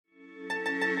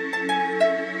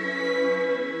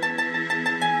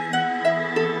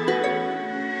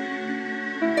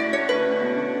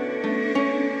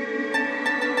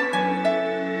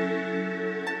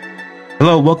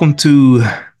Hello, welcome to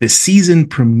the season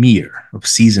premiere of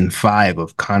season 5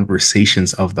 of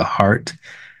Conversations of the Heart.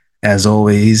 As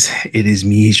always, it is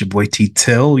me, it's your boy T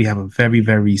Till. We have a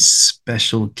very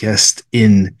special guest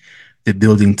in the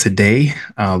building today.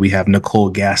 We have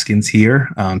Nicole Gaskins here.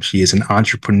 She is an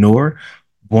entrepreneur,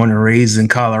 born and raised in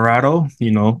Colorado,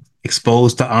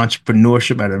 exposed to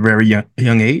entrepreneurship at a very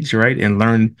young age, right? And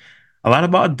learned a lot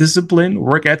about discipline,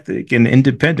 work ethic, and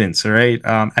independence, right?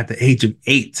 At the age of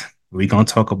 8. We're going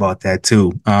to talk about that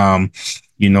too. And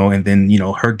then,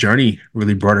 her journey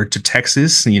really brought her to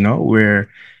Texas, where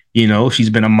she's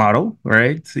been a model,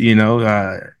 right?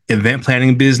 Event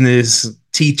planning business,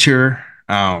 teacher,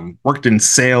 worked in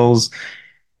sales,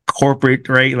 corporate,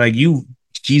 right?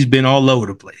 She's been all over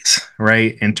the place,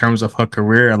 right? In terms of her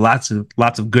career, lots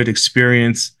of good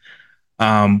experience.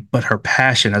 But her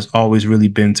passion has always really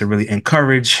been to really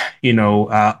encourage,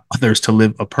 others to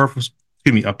live a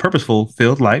purposeful,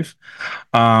 filled life,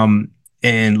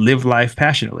 and live life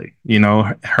passionately.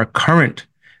 Her current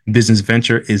business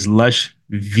venture is Lush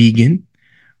Vegan,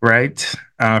 right?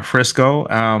 Frisco.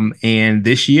 And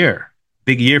this year,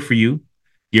 big year for you.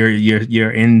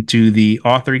 You're into the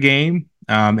author game,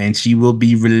 and she will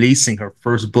be releasing her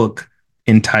first book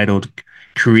entitled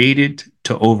 "Created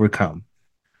to Overcome."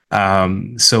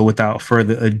 So without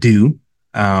further ado,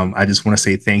 I just want to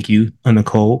say thank you,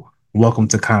 Nicole. Welcome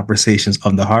to Conversations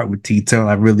of the Heart with Tito.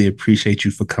 I really appreciate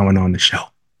you for coming on the show.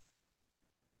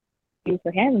 Thank you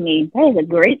for having me. That is a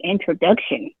great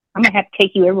introduction. I'm gonna have to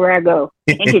take you everywhere I go.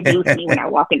 Introduce me when I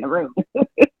walk in the room.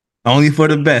 Only for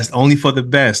the best. Only for the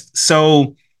best.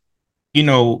 So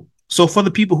for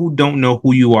the people who don't know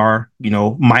who you are,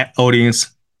 my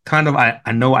audience,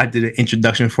 I know I did an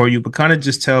introduction for you, but kind of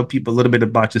just tell people a little bit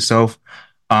about yourself,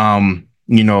 and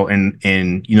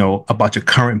about your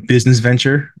current business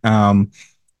venture,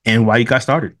 and why you got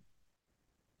started.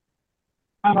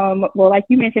 Well, like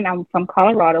you mentioned, I'm from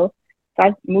Colorado. So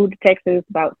I moved to Texas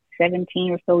about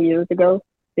 17 or so years ago,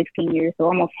 16 years. So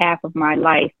almost half of my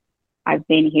life I've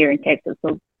been here in Texas.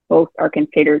 So both are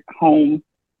considered home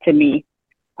to me.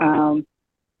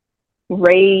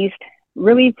 Raised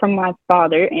really from my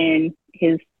father and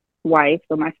his wife,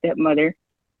 so my stepmother,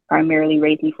 primarily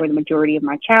raised me for the majority of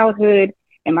my childhood.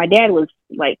 And my dad was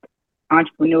like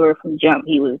entrepreneur from jump.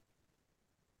 He was,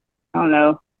 I don't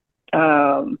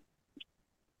know,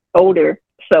 older.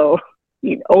 So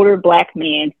older Black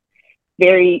man,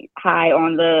 very high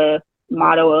on the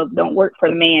motto of don't work for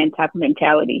the man type of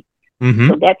mentality. Mm-hmm.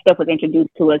 So that stuff was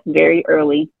introduced to us very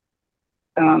early.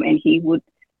 And he would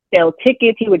sell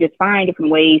tickets. He would just find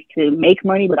different ways to make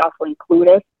money, but also include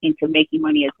us into making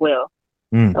money as well.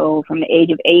 Mm. So from the age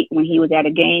of 8, when he was at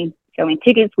a game selling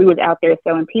tickets, we was out there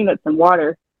selling peanuts and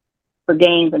water for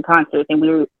games and concerts. And we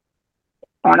were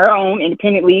on our own,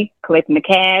 independently, collecting the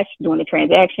cash, doing the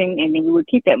transaction, and then we would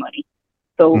keep that money.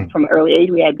 So from an early age,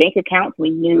 we had bank accounts.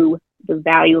 We knew the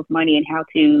value of money and how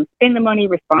to spend the money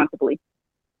responsibly.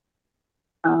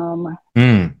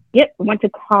 Yep, went to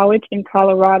college in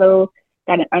Colorado,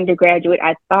 got an undergraduate.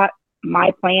 I thought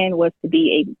my plan was to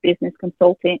be a business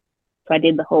consultant. So I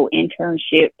did the whole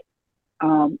internship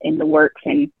in the works,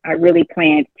 and I really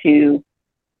planned to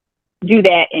do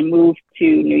that and move to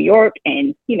New York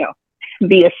and,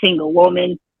 be a single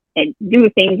woman and do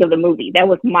things of the movie. That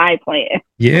was my plan.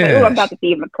 Yeah. I'm about to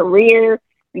see my career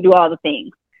and do all the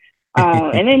things.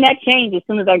 And then that changed as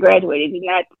soon as I graduated. It did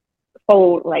not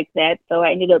fold like that. So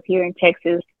I ended up here in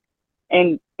Texas,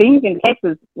 and things in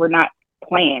Texas were not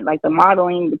planned. Like the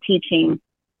modeling, the teaching,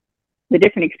 the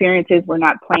different experiences were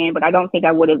not planned, but I don't think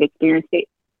I would have experienced it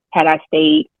had I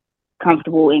stayed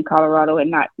comfortable in Colorado and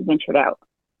not ventured out.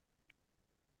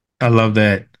 I love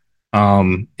that.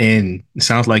 And it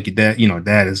sounds like dad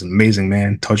is an amazing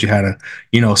man. Taught you how to,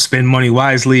 spend money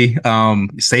wisely,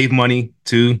 save money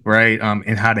too, right?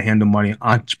 And how to handle money,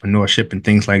 entrepreneurship and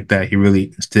things like that. He really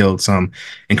instilled some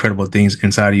incredible things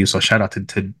inside of you. So shout out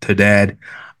to dad.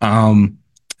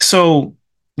 So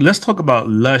let's talk about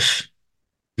Lush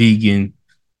Vegan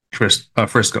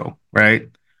Frisco, right?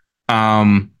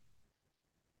 Um,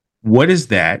 what is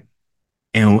that,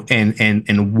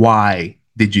 and why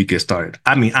did you get started?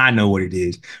 I mean, I know what it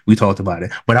is. We talked about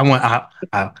it, but I want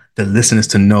the listeners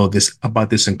to know this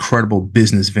about this incredible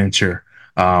business venture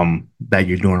that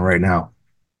you're doing right now.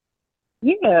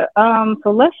 Yeah.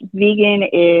 So Lush Vegan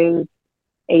is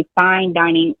a fine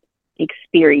dining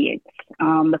experience.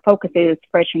 The focus is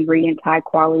fresh ingredients, high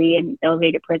quality, and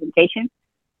elevated presentation.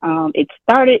 It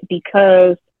started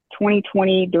because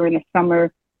 2020 during the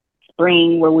summer,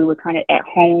 spring, where we were kind of at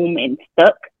home and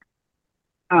stuck.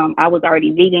 I was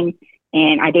already vegan,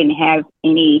 and I didn't have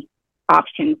any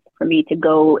options for me to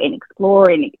go and explore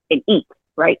and eat.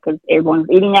 right? Because everyone's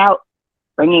eating out,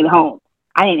 bringing it home.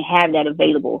 I didn't have that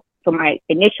available. So my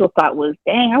initial thought was,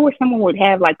 dang, I wish someone would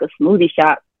have like a smoothie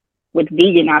shop with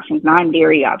vegan options,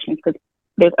 non-dairy options, because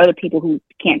there's other people who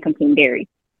can't consume dairy.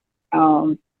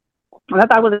 Um, and I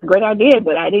thought it was a great idea,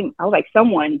 but I didn't. I was like,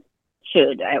 someone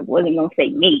should. I wasn't gonna say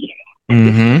me.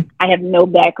 Mm-hmm. I have no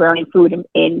background in food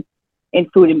in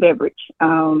food and beverage.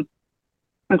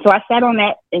 And so I sat on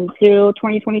that until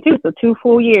 2022. So 2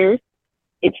 full years.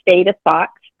 It stayed a thought.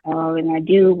 And I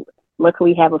do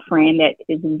luckily have a friend that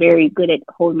is very good at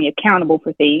holding me accountable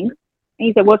for things. And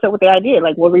he said, what's up with the idea?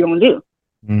 Like, what are we going to do?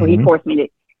 So he Mm-hmm. forced me to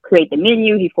create the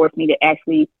menu. He forced me to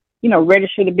actually,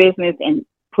 register the business and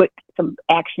put some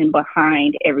action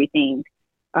behind everything.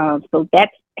 So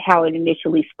that's how it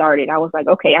initially started. I was like,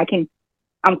 okay,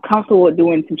 I'm comfortable with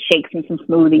doing some shakes and some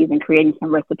smoothies and creating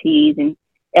some recipes and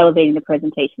elevating the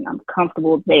presentation. I'm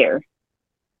comfortable there.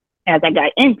 As I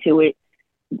got into it,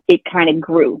 it kind of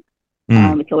grew.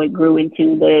 Mm. So it grew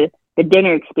into the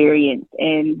dinner experience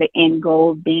and the end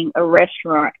goal of being a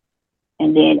restaurant,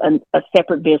 and then a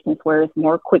separate business where it's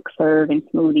more quick serve and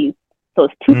smoothies. So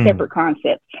it's two Mm. separate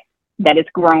concepts that it's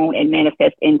grown and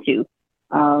manifest into.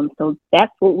 So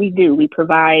that's what we do. We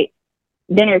provide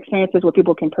dinner experiences where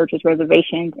people can purchase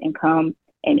reservations and come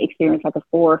and experience like a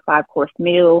 4 or 5 course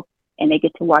meal, and they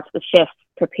get to watch the chefs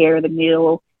prepare the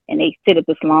meal, and they sit at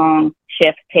this long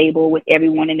chef table with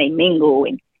everyone, and they mingle,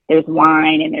 and there's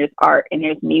wine and there's art and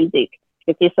there's music.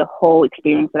 It's just a whole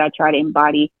experience that I try to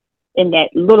embody in that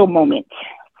little moment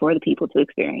for the people to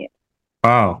experience.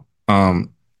 Wow.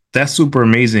 That's super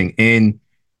amazing. And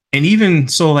even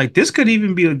so, like this could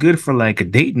even be a good for like a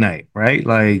date night, right?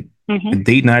 Like a Mm-hmm.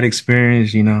 date night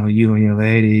experience, you and your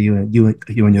lady, you and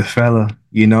your fella,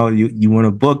 you want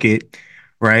to book it,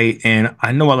 right? And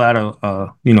I know a lot of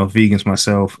vegans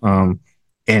myself.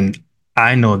 And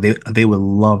I know they would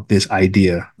love this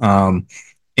idea.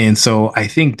 And so I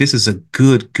think this is a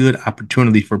good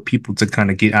opportunity for people to kind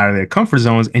of get out of their comfort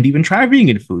zones and even try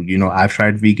vegan food. I've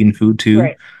tried vegan food too.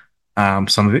 Right.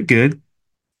 Some of it good,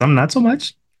 some not so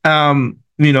much.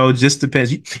 Just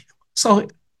depends. So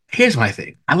here's my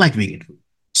thing. I like vegan food,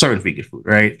 certain vegan food,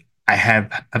 right? I've had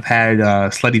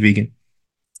Slutty Vegan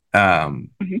um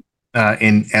Mm-hmm.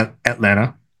 in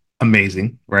Atlanta.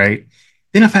 Amazing, right?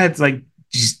 Then I've had like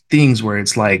these things where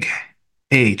it's like,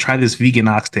 hey, try this vegan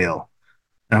oxtail.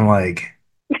 And I'm like,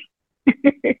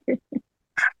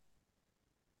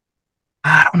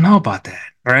 I don't know about that,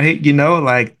 right?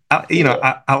 Like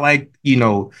Yeah. I like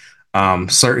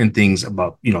certain things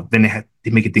about then they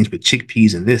make things with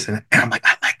chickpeas and this and I'm like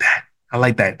I like that, I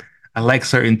like that, I like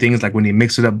certain things like when they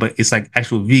mix it up, but it's like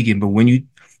actual vegan. But when you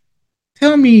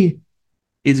tell me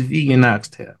it's vegan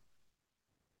oxtail,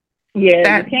 Yeah, you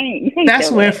that can't you can't that's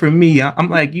tell where that. for me I'm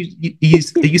like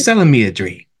you selling me a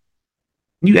dream.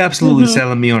 You absolutely Mm-hmm.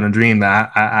 selling me on a dream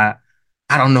that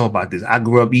I don't know about this. I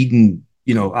grew up eating,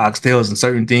 oxtails and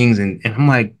certain things, and I'm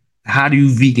like, how do you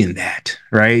vegan that,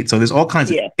 right? So there's all kinds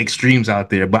of Yeah. extremes out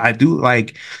there, but I do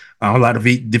like a lot of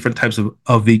different types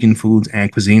of vegan foods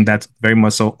and cuisine that's very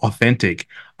much so authentic.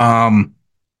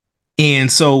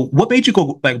 And so, what made you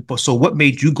go like? So, what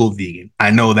made you go vegan? I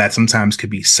know that sometimes could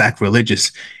be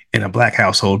sacrilegious in a black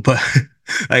household, but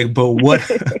but what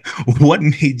what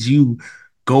made you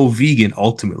go vegan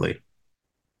ultimately?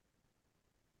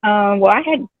 Well, I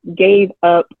had gave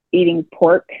up eating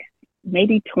pork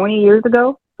maybe 20 years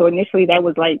ago. So initially, that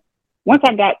was like once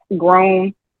I got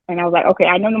grown, and I was like, okay,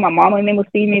 I know my mama and them was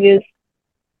feeding me this,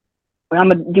 but I'm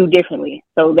gonna do differently.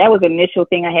 So that was the initial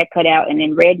thing I had cut out, and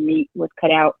then red meat was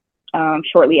cut out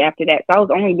shortly after that. So I was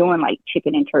only doing like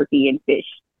chicken and turkey and fish.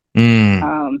 Mm,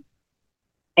 Um,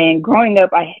 and growing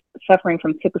up, I suffering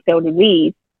from sickle cell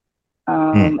disease.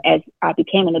 mm, As I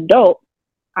became an adult,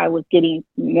 I was getting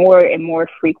more and more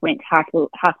frequent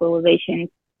hospitalizations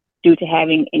due to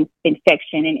having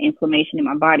infection and inflammation in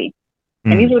my body.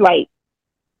 And these mm. were like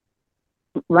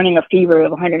running a fever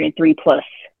of 103 plus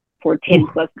for 10 Ooh,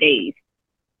 plus days.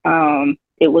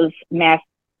 It was mass,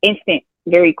 instant,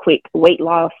 very quick weight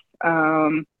loss,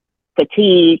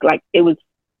 fatigue. Like it was,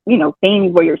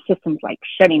 things where your system's like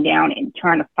shutting down and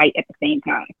trying to fight at the same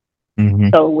time.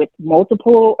 mhm. So with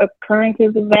multiple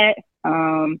occurrences of that,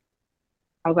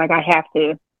 I was like, I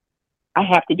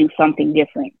have to do something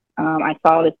different. I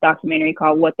saw this documentary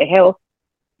called What the Health,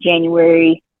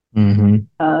 January Mhm.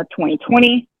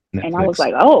 2020, and I was Netflix.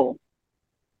 like, oh,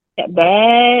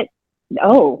 that,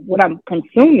 oh, what I'm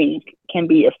consuming can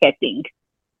be affecting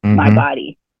my Mhm.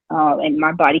 body, and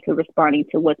my body could responding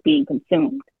to what's being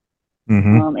consumed.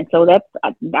 Mhm. And so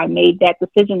I made that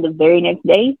decision the very next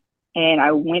day, and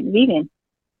I went vegan.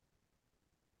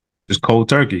 Just cold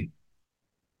turkey.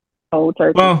 Cold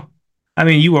turkey. Well, I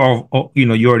mean, you are,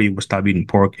 you already would stop eating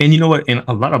pork. And you know what? In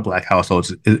a lot of black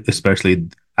households, especially,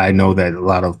 I know that a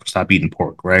lot of stop eating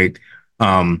pork, right?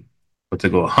 Um, but to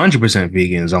go 100%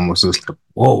 vegan is almost just like,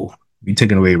 whoa, you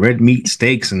taking away red meat,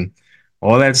 steaks, and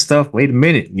all that stuff. Wait a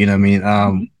minute. You know what I mean?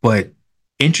 Mm-hmm. But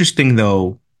interesting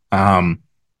though, um,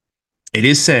 it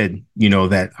is said,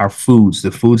 that our foods,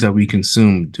 the foods that we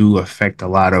consume, do affect a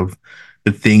lot of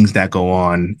the things that go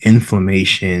on,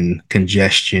 inflammation,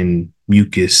 congestion,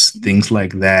 mucus, things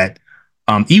like that.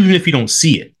 Even if you don't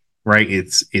see it, right?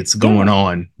 It's going Yeah.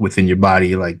 on within your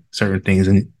body, like certain things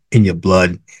in your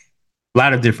blood, a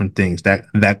lot of different things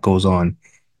that goes on.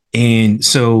 And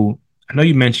so I know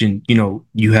you mentioned,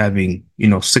 you having,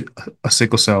 a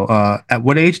sickle cell. At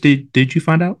what age did you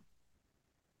find out?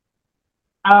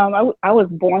 I was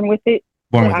born with it,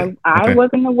 Born but with I it. I Okay.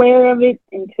 wasn't aware of it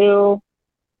until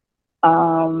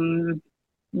um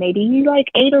maybe like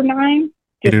 8 or 9.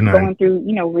 Eight Just or nine. going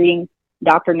through, reading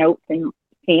doctor notes and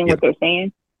seeing Yeah. what they're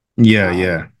saying. Yeah, Um,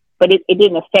 yeah. but it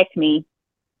didn't affect me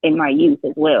in my youth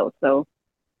as well. So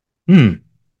Hmm.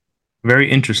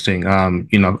 Very interesting. I've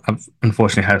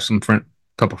unfortunately had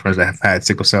couple friends that have had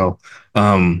sickle cell.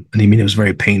 And I mean, it was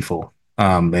very painful.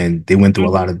 And they went through a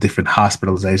lot hmm of different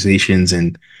hospitalizations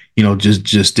and,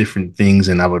 just different things.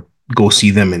 And I would go see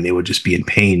them and they would just be in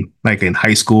pain. Like in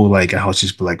high school, like I was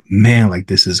just like, man, like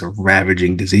this is a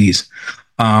ravaging disease.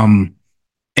 Um,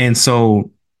 and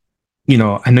so,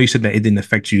 I know you said that it didn't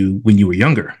affect you when you were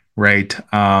younger, right?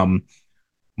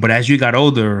 But as you got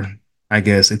older, I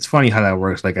guess it's funny how that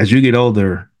works. Like as you get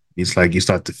older, it's like you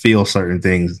start to feel certain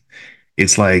things.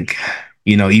 It's like,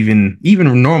 even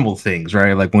normal things,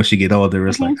 right? Like once you get older,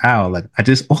 it's hmm like, ow, like I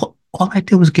just all I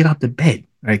did was get out the bed,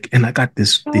 right? And I got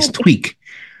this God, tweak,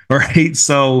 right?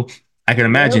 So I can yep.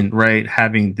 imagine, right,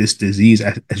 having this disease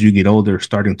as you get older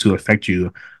starting to affect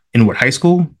you in what high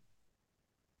school?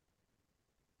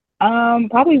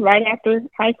 Probably right after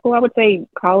high school. I would say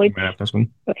college, Right after school.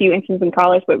 a few instances in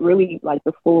college, but really like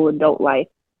the full adult life.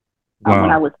 When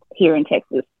I Wow. was here in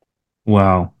Texas.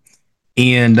 Wow.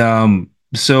 And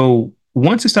so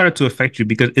once it started to affect you,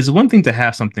 because it's one thing to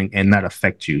have something and not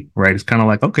affect you, right? It's kind of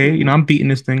like, okay, hmm I'm beating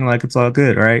this thing like it's all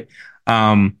good, right?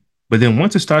 But then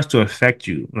once it starts to affect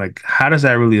you, like how does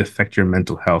that really affect your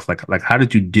mental health? Like how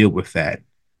did you deal with that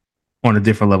on a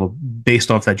different level based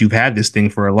off that you've had this thing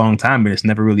for a long time and it's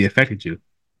never really affected you?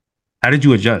 How did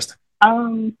you adjust?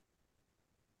 Um,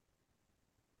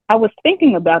 I was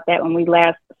thinking about that when we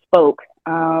last spoke.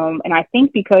 And I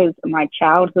think because my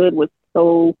childhood was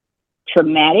so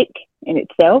traumatic in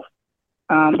itself,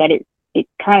 that it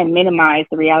kind of minimized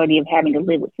the reality of having to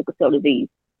live with sickle cell disease.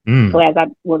 So Mm, as I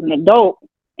was an adult,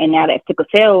 and now that sickle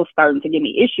cell is starting to give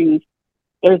me issues,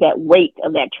 there's that weight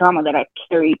of that trauma that I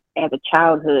carried as a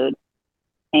childhood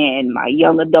and my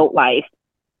young adult life,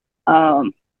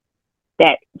 um,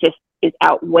 that just is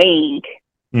outweighing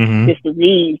this hmm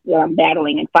disease that I'm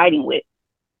battling and fighting with.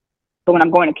 So when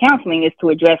I'm going to counseling is to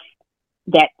address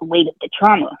that weight of the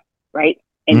trauma, right?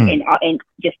 mm, And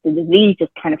just the disease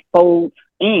just kind of folds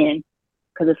in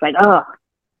because it's like, oh,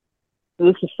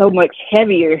 this is so much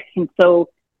heavier and so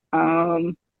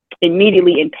um,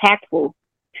 immediately impactful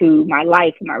to my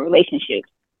life and my relationships.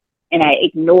 And I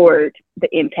ignored the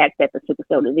impact that the sickle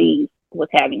cell disease was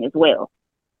having as well.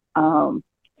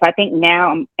 So I think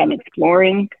now I'm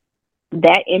exploring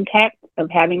that impact of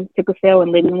having sickle cell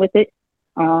and living with it,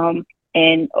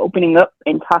 and opening up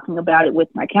and talking about it with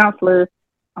my counselor,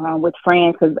 with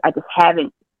friends, because I just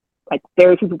haven't, like,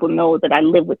 very few people know that I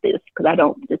live with this because I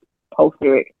don't just post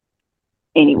it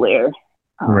anywhere,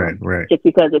 right, right. just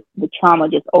because the trauma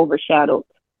just overshadowed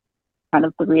kind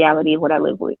of the reality of what I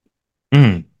live with.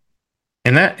 Mm.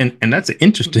 And that's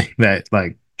interesting that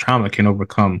like trauma can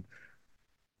overcome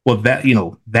that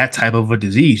that type of a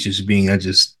disease just being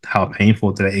just how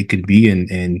painful that it could be and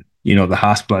the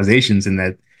hospitalizations and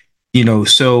that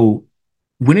so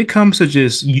when it comes to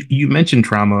just you mentioned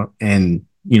trauma and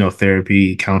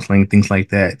therapy counseling things like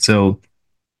that, so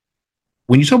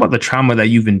when you talk about the trauma that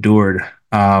you've endured,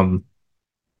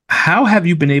 how have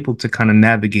you been able to kind of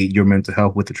navigate your mental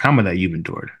health with the trauma that you've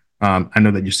endured? I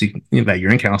know that that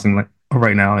you're in counseling like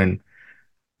right now, and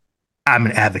I'm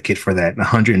an advocate for that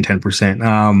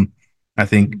 110%. I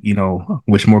think,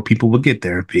 wish more people would get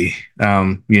therapy.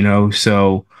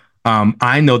 So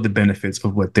I know the benefits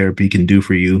of what therapy can do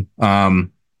for you.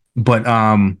 But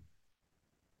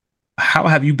how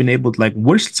have you been able to, like,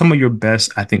 what are some of your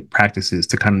best, I think, practices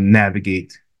to kind of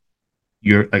navigate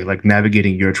your, like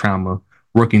navigating your trauma,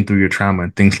 working through your trauma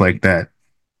and things like that?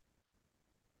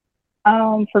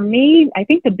 For me, I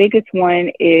think the biggest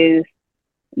one is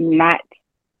not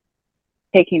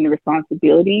taking the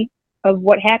responsibility. of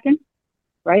what happened,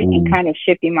 right? And Ooh. kind of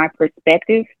shifting my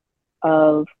perspective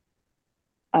of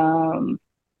um,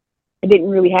 it didn't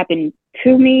really happen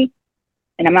to me,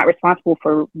 and I'm not responsible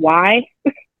for why,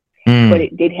 but Mm,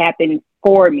 it did happen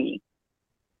for me,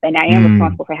 and I am mm,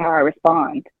 responsible for how I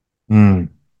respond. mm,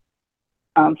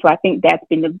 So I think that's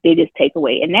been the biggest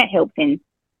takeaway, and that helps in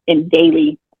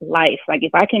daily life. Like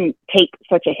if I can take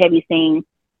such a heavy thing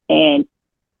and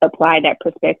apply that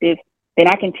perspective, then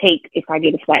I can take if I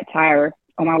get a flat tire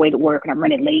on my way to work and I'm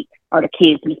running late or the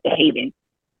kids misbehaving.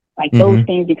 Like those mm-hmm.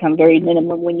 things become very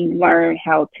minimal when you learn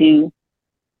how to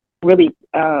really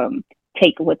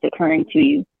take what's occurring to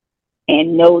you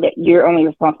and know that you're only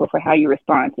responsible for how you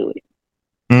respond to it.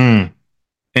 Mm.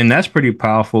 And that's pretty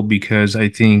powerful because I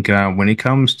think when it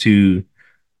comes to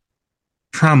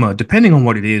trauma, depending on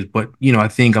what it is, but I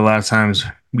think a lot of times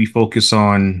we focus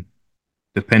on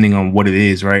depending on what it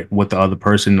is, right? What the other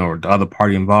person or the other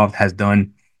party involved has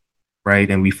done, right?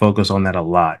 And we focus on that a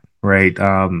lot, right?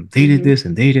 They did Mm-hmm. this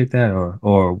and they did that,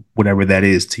 or whatever that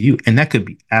is to you, and that could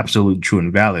be absolutely true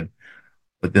and valid.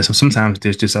 But sometimes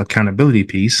there's just accountability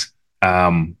piece.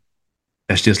 Um,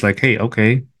 that's just like, hey,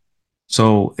 okay,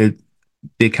 so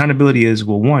the accountability is,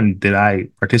 well, one, did I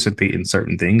participate in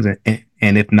certain things,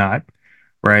 and if not,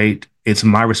 right, it's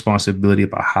my responsibility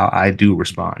about how I do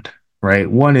respond, right?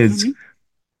 One is, Mm-hmm.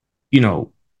 you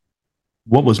know,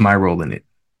 what was my role in it,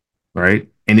 right?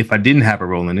 And if I didn't have a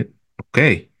role in it,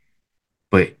 okay,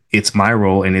 but it's my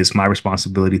role and it's my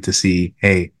responsibility to see,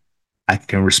 hey, I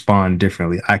can respond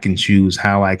differently. I can choose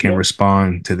how I can Yep.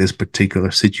 respond to this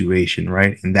particular situation,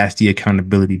 right? And that's the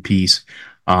accountability piece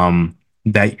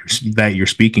that you're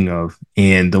speaking of.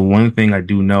 And the one thing I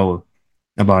do know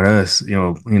about us,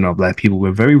 Black people,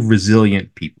 we're very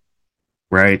resilient people,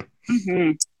 right?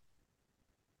 Mm-hmm.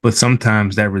 But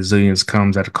sometimes that resilience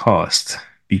comes at a cost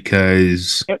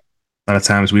because Yep. a lot of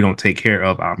times we don't take care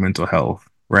of our mental health,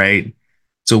 right?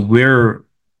 So we're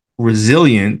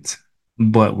resilient,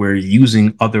 but we're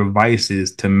using other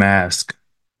vices to mask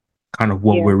kind of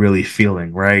what Yeah. we're really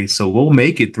feeling, right? So we'll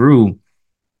make it through,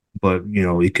 but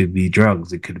it could be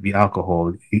drugs, it could be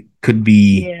alcohol, it could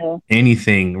be Yeah.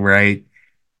 anything, right? It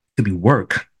could be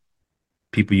work.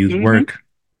 People use Mm-hmm. work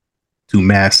to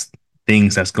mask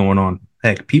things that's going on.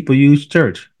 Heck, people use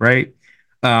church, right?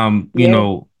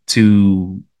 Yeah.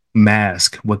 To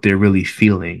mask what they're really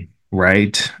feeling,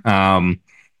 right?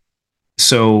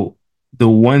 So the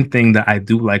one thing that I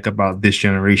do like about this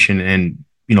generation and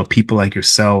people like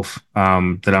yourself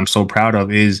that I'm so proud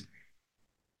of is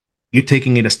you're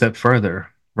taking it a step further,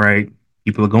 right?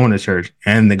 People are going to church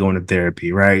and they're going to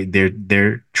therapy, right?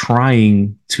 They're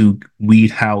trying to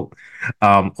weed out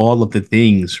all of the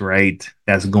things, right,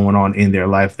 that's going on in their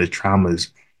life, the traumas,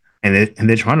 and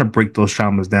they're trying to break those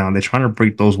traumas down. They're trying to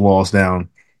break those walls down,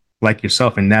 like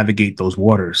yourself, and navigate those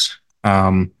waters.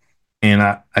 And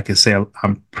I can say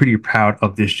I'm pretty proud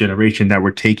of this generation that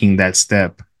we're taking that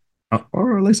step,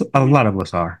 or at least a Yeah. lot of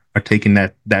us are taking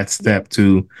that Yep. step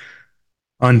to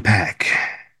unpack,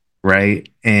 right?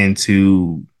 And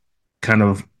to kind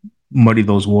of muddy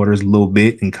those waters a little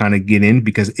bit and kind of get in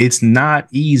because it's not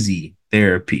easy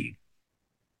therapy.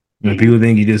 And Mm-mm. people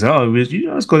think you just,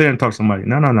 let's go there and talk to somebody.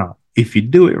 No, no, no. If you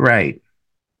do it right,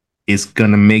 it's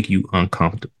going to make you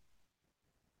uncomfortable.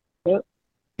 Yep.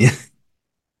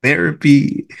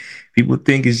 Therapy, people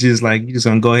think it's just like, you just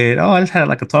going to go ahead. Oh, I just had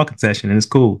like a talking session and it's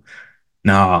cool.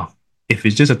 No, if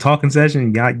it's just a talking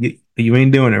session, you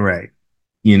ain't doing it right.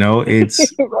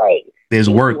 It's Right. there's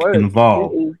It's work work. It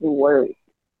involved is work.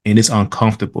 and it's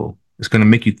uncomfortable. It's gonna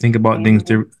make you think about things.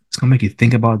 Mm-hmm. It's gonna make you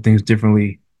think about things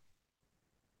differently.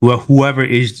 Whoever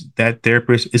is that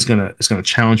therapist is gonna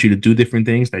challenge you to do different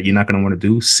things that you're not gonna want to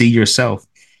do. See yourself.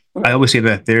 I Right. always say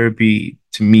that therapy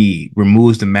to me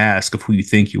removes the mask of who you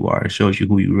think you are and shows you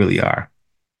who you really are,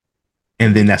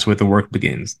 and then Mm-hmm. that's where the work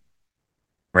begins,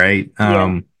 right?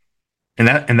 Yeah.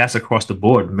 And that's across the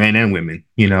board, men and women.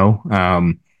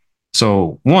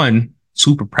 So one,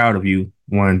 super proud of you.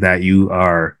 One that you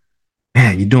are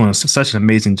man, you're doing such an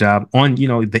amazing job on,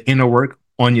 the inner work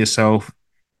on yourself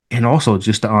and also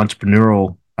just the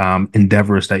entrepreneurial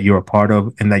endeavors that you're a part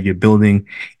of and that you're building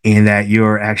and that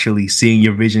you're actually seeing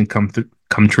your vision come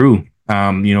true.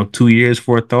 2 years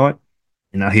for a thought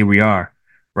and now here we are,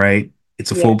 right?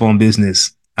 It's a full Yeah. blown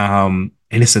business. And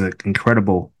it's an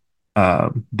incredible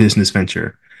business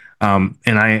venture. And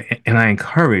I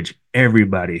encourage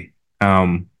everybody.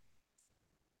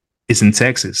 It's in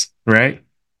Texas, right?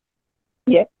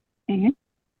 Yeah. Mm-hmm.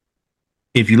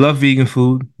 If you love vegan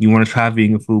food, you want to try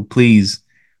vegan food, please,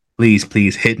 please,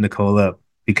 please hit Nicole up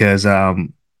because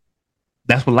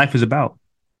that's what life is about,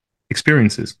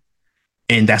 experiences.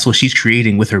 and that's what she's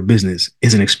creating with her business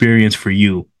is an experience for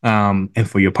you, and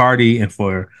for your party and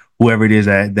for whoever it is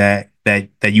that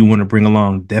you want to bring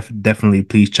along. Definitely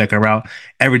please check her out.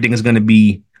 Everything is going to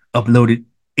be uploaded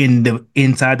in the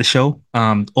inside the show,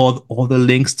 all the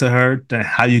links to her, to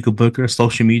how you could book her,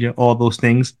 social media, all those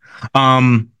things.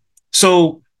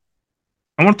 So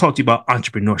I want to talk to you about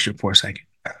entrepreneurship for a second.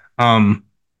 um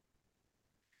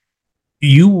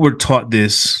you were taught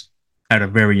this at a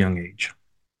very young age.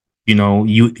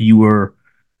 You were,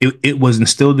 it was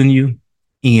instilled in you.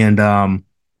 And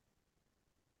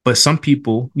but some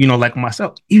people, like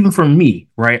myself, even for me,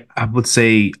 right, I would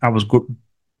say I was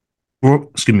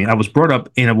excuse me, I was brought up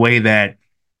in a way that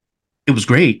it was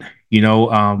great.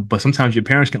 But sometimes your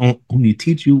parents can only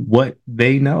teach you what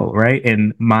they know, right?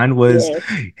 And mine was,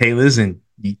 Yes. hey, listen,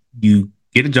 you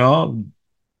get a job,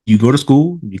 you go to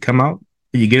school, you come out,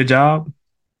 you get a job,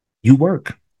 you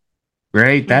work,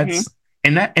 right? Mhm.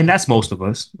 That's most of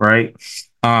us, right?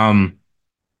 um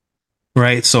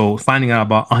right, so finding out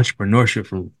about entrepreneurship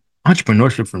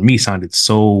for me sounded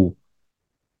so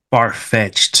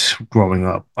far-fetched. Growing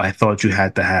up, I thought you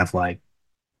had to have like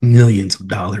millions of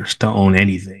dollars to own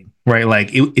anything, right?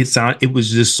 Like it was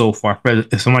just so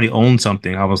far-fetched. If somebody owned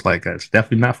something, I was like, that's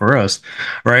definitely not for us,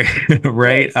 right?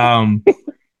 Right. Right.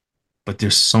 But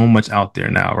there's so much out there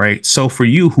now, right? So for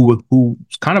you,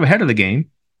 who's kind of ahead of the game,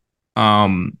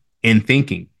 in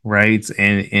thinking, right?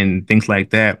 And things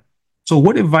like that. So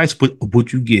what advice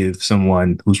would you give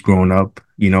someone who's grown up,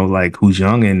 like who's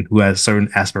young and who has certain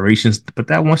aspirations, but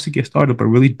that wants to get started, but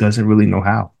really doesn't really know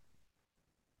how?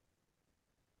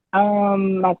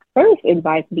 My first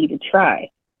advice would be to try,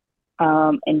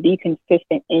 and be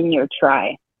consistent in your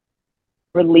try.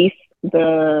 Release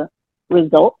the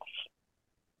results,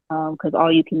 because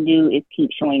all you can do is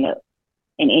keep showing up.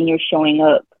 And in your showing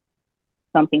up,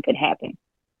 something could happen.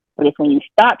 But it's when you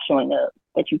stop showing up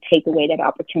that you take away that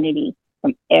opportunity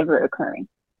from ever occurring.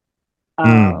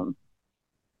 Mm, Um,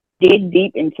 dig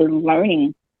deep into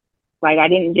learning. Like, I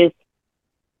didn't just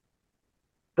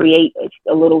create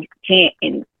a little tent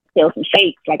and sell some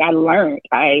shakes. Like, I learned.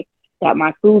 I got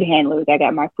my food handlers. I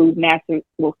got my food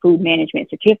management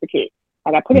certificate.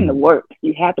 Like, I put in the mm, work.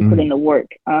 You have to put in mm, the work,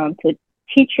 to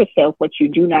teach yourself what you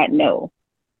do not know,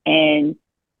 and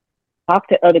talk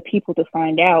to other people to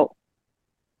find out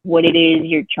what it is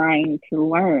you're trying to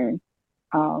learn.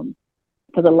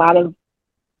 Because a lot of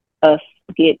us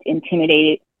get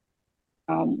intimidated.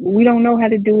 We don't know how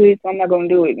to do it, so I'm not going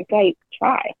to do it. It's like,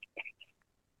 try.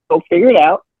 Go figure it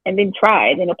out, and then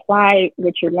try, then apply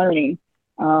what you're learning,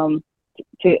 um,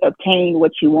 to obtain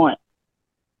what you want.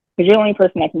 Because you're the only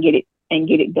person that can get it and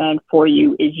get it done for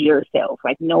you is yourself.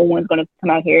 Like, no one's going to come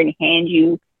out here and hand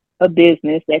you a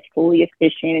business that's fully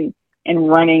efficient and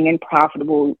running and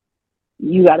profitable.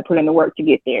 You got to put in the work to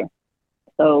get there.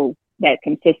 So that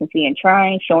consistency in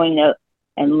trying, showing up,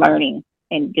 and learning,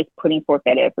 and just putting forth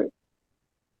that effort.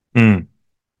 mm.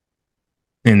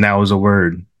 And that was a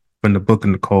word from the book of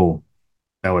Nicole.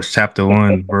 That was chapter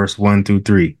one, verse 1 through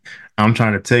 3. I'm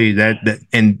trying to tell you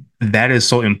and that is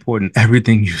so important.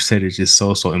 Everything you said is just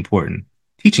so, so important.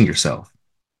 Teaching yourself,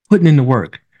 putting in the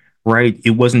work, right?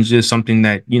 It wasn't just something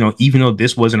that, even though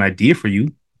this was an idea for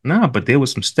you, nah, but there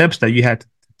was some steps that you had to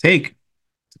take,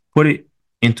 put it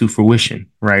into fruition,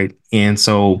 right? And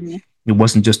so Mm-hmm. it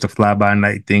wasn't just a fly by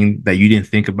night thing that you didn't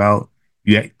think about.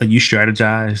 You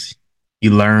strategized,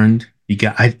 you learned, you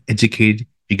got educated,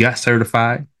 you got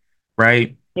certified,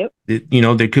 right? Yep.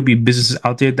 There could be businesses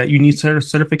out there that you need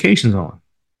certifications on.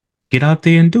 Get out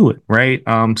there and do it, right?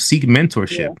 Seek Yeah.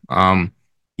 mentorship.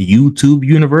 YouTube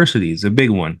University is a big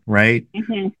one, right?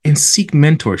 Mm-hmm. And seek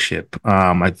mentorship.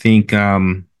 I think,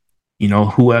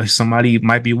 who else, somebody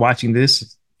might be watching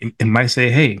this and might say,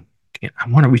 hey, I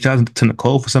want to reach out to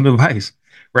Nicole for some advice,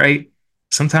 right?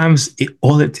 Sometimes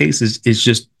all it takes is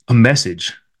just a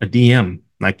message, a DM.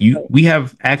 Like Right. we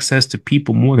have access to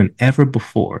people more than ever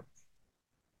before,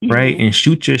 right? Mm-hmm. And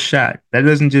shoot your shot. That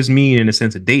doesn't just mean in the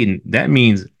sense of dating. That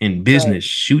means in Right. business,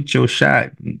 shoot your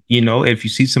shot. If you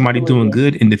see somebody doing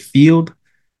Absolutely. good in the field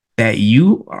that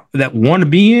want to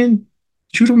be in,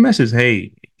 shoot them a message.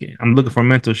 Hey, I'm looking for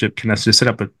mentorship. Can I just set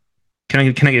up a can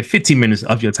I get 15 minutes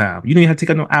of your time? You don't even have to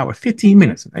take up no hour, 15 Mm-hmm.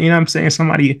 minutes. You know what I'm saying? If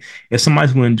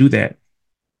somebody's going to do that,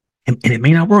 and it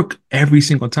may not work every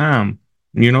single time,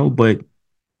 but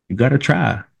you gotta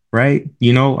try, right?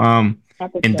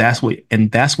 Have to And try.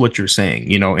 that's what you're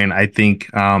saying, and I think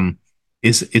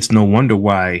it's no wonder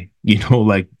why,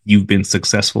 like you've been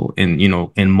successful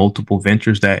in multiple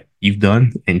ventures that you've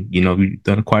done, and you've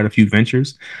done quite a few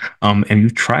ventures, and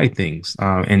you've tried things,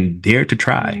 and dare to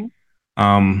try. Mm-hmm.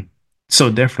 Um So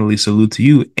definitely salute to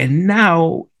you. And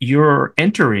now you're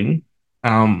entering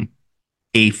um,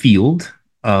 a field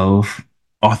of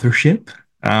authorship.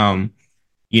 Um,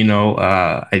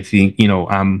 I think,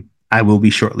 I will be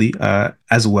shortly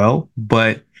as well.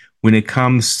 But when it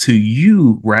comes to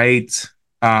you, right?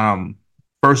 Um,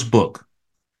 First book,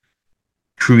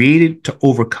 Created to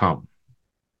Overcome.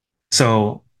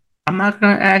 So I'm not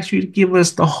going to ask you to give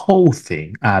us the whole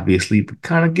thing, obviously, but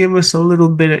kind of give us a little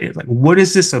bit of like, what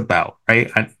is this about,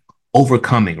 right?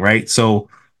 Overcoming, right? So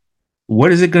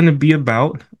what is it going to be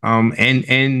about? And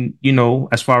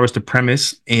as far as the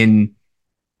premise, and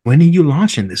when are you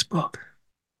launching this book?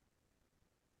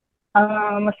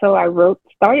 So I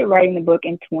started writing the book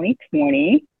in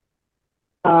 2020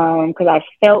 because I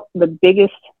felt the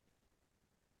biggest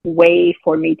way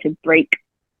for me to break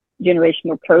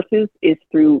generational curses is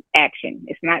through action.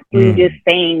 It's not through just Mm,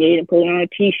 saying it and putting it on a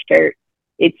t-shirt.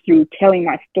 It's through telling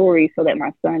my story so that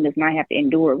my son does not have to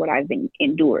endure what I've been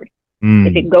endured.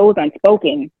 If it mm, goes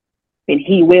unspoken, then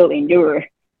he will endure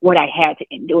what I had to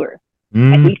endure.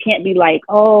 Like mm, we can't be like,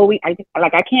 oh, I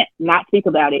can't not speak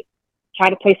about it. Try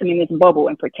to place him in this bubble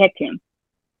and protect him.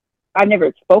 I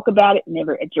never spoke about it,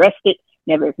 never addressed it,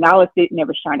 never acknowledged it,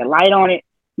 never shined a light on it,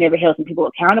 never held some people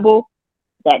accountable.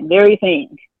 That very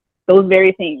thing, those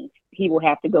very things, he will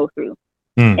have to go through.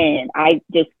 mm, And I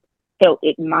just felt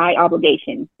it my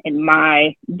obligation and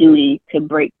my duty to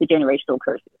break the generational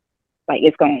curses. Like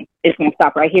it's gonna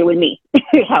stop right here with me.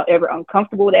 However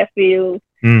uncomfortable that feels,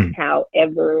 mm.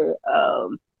 however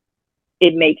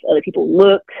it makes other people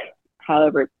look,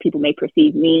 however people may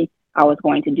perceive me, I was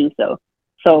going to do so.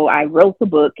 So I wrote the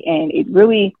book, and it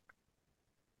really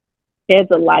sheds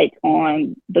a light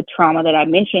on the trauma that I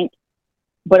mentioned,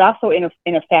 but also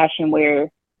in a fashion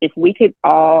where if we could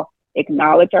all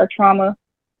acknowledge our trauma,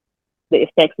 the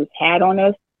effects it's had on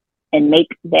us, and make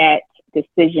that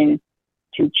decision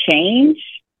to change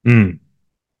Mm,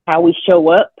 how we show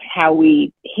up, how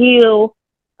we heal,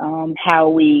 how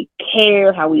we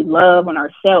care, how we love on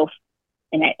ourselves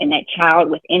and that child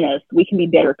within us, we can be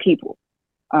better people.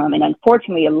 And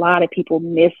unfortunately, a lot of people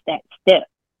miss that step.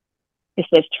 It's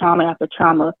just trauma after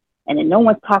trauma, and then no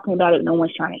one's talking about it. No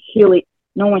one's trying to heal it.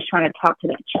 No one's trying to talk to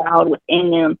that child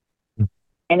within them.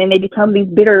 And then they become these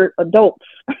bitter adults,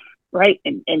 right?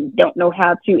 And don't know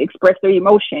how to express their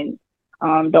emotions,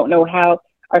 don't know how,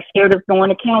 are scared of going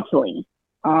to counseling.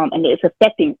 And it's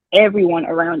affecting everyone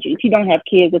around you. If you don't have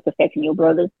kids, it's affecting your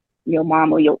brother, your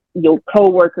mom, or your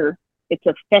coworker. It's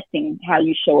affecting how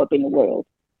you show up in the world.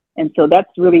 And so that's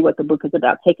really what the book is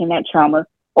about, taking that trauma,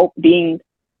 being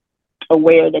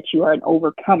aware that you are an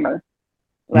overcomer,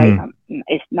 right? mm,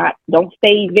 It's not, don't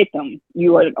stay victim.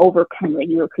 You are an overcomer.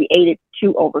 You are created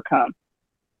to overcome.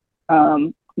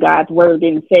 God's word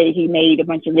didn't say he made a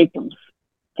bunch of victims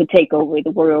to take over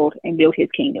the world and build his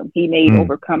kingdom. He made mm,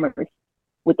 overcomers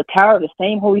with the power of the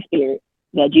same Holy Spirit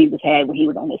that Jesus had when he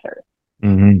was on this earth.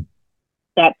 mm,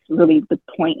 That's really the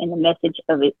point and the message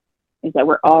of it, is that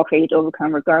we're all created to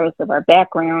overcome regardless of our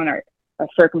background, our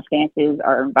circumstances,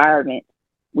 our environment.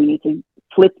 We need to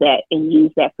flip that and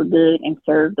use that for good and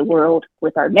serve the world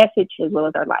with our message as well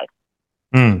as our life.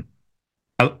 mm.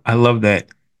 I love that.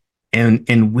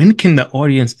 And when can the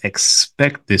audience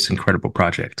expect this incredible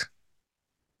project?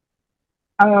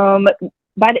 Um,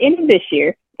 by the end of this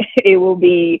year, it will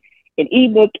be an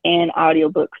ebook and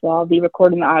audiobook. So I'll be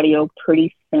recording the audio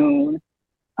pretty soon.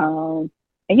 And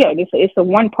yeah, it's a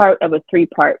one part of a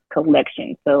three-part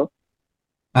collection. So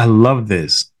I love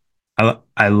this.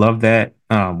 I love that.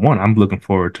 One, I'm looking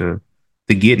forward to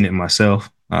getting it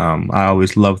myself. I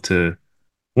always love to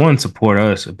one support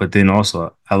us, but then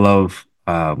also I love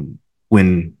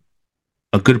when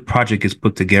a good project is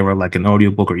put together, like an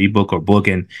audiobook or ebook or book,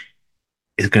 and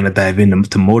it's gonna dive in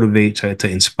to motivate, to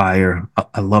inspire.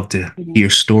 I love to mhm. hear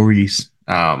stories.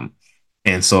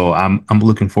 And so I'm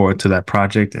looking forward to that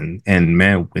project. And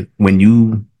man, when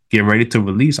you get ready to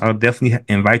release, I'll definitely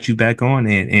invite you back on,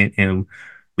 and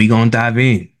we gonna dive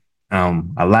in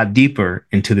a lot deeper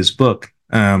into this book.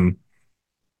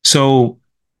 So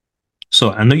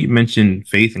so I know you mentioned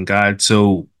faith in God.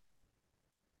 So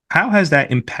how has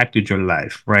that impacted your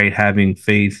life, right? Having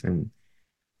faith and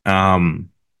um,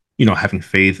 having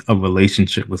faith, a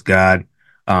relationship with God.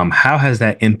 How has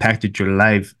that impacted your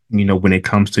life, when it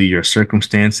comes to your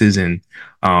circumstances and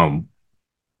um,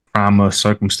 trauma,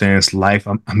 circumstance, life?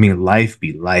 I mean, life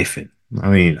be life. And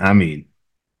I mean,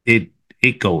 it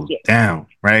it goes Yeah. down,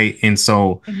 right? And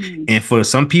so, Mhm. and for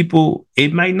some people,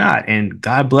 it might not, and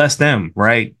God bless them,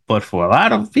 right? But for a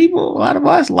lot of people, a lot of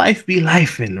us, life be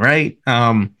life, and right.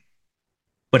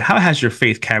 But how has your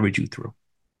faith carried you through?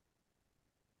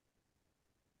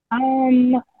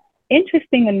 Um,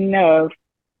 interesting enough,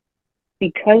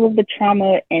 because of the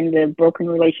trauma and the broken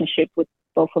relationship with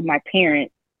both of my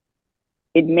parents,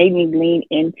 it made me lean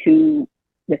into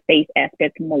the faith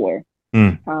aspect more.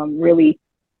 Mm, Really,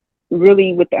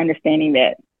 really with the understanding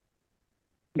that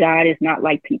God is not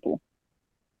like people.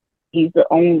 He's the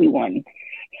only one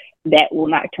that will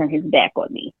not turn his back on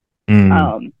me. mm,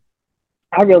 Um,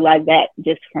 I realized that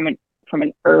just from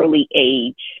an early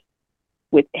age,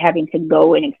 with having to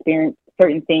go and experience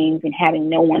certain things and having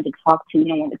no one to talk to,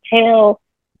 no one to tell,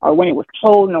 or when it was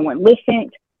told, no one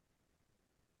listened.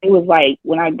 It was like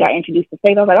when I got introduced to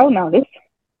faith, I was like, oh no, this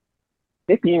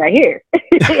man right here,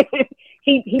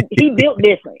 he built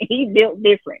different. He built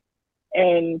different,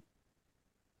 and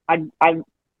I'm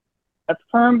a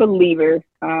firm believer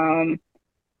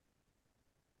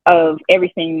of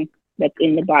everything that's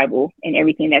in the Bible and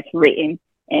everything that's written,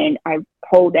 and I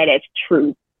hold that as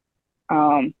true.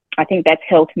 I think that's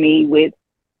helped me with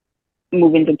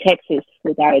moving to Texas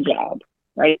without a job,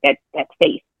 right? That's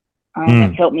faith. That's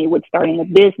mm, helped me with starting a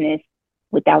business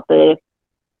without the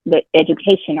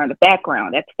education or the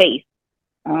background. That's faith.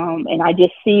 And I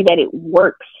just see that it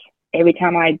works every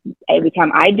time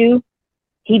I do,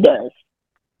 he does.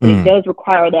 But it mm, does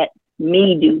require that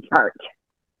me do part,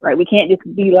 right? We can't just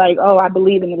be like, oh, I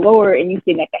believe in the Lord, and you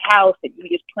sitting at the house and you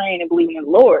just praying and believing in the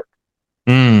Lord.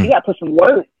 You mm, got to put some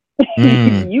work.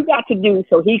 mm, You got to do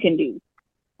so he can do.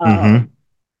 mm-hmm, Um,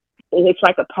 it's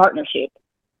like a partnership.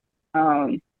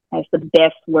 That's the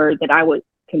best word that I would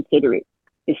consider it.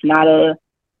 It's not a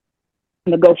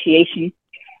negotiation.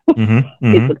 mm-hmm,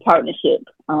 It's a mm-hmm, partnership,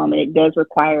 and it does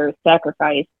require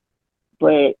sacrifice.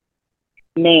 But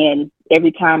man,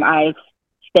 every time I've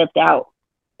stepped out,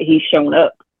 he's shown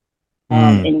up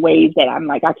mm. in ways that I'm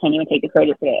like, I can't even take the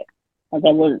credit for that. And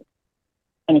that was,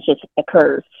 and it just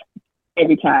occurs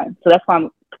every time. So that's why I'm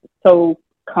so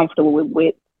comfortable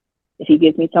with if he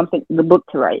gives me something, the book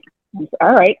to write. I'm like, all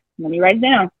right, let me write it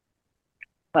down.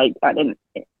 Like I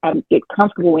get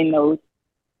comfortable in those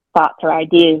thoughts or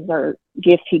ideas or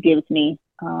gifts he gives me.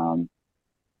 Because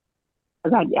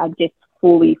I just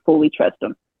fully trust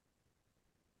him.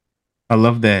 I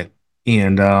love that.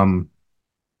 And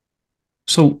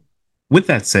so with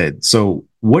that said, so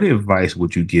what advice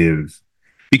would you give?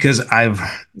 Because I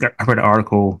read an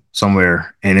article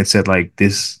somewhere and it said like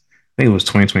this, I think it was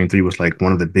 2023 was like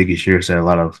one of the biggest years that a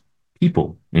lot of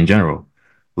people in general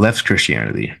left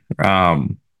Christianity.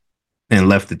 And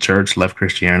left the church, left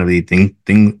Christianity,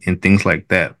 and things like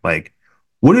that. Like,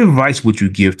 what advice would you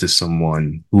give to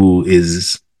someone who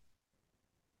is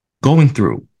going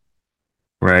through,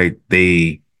 right?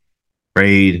 They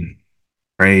prayed,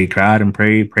 prayed, cried and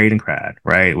prayed, prayed and cried,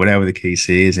 right? Whatever the case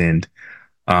is. And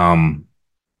um,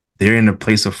 they're in a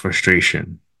place of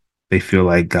frustration. They feel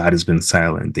like God has been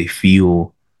silent. They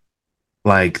feel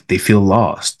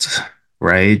lost,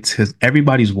 right? Because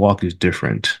everybody's walk is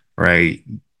different, right?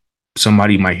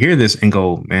 Somebody might hear this and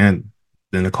go, man,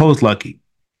 then Nicole's lucky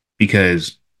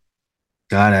because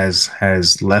God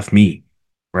has left me,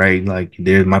 right? Like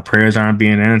there, my prayers aren't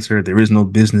being answered. There is no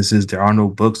businesses. There are no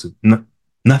books.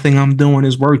 Nothing I'm doing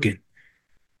is working,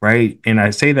 right? And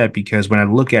I say that because when I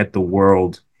look at the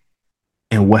world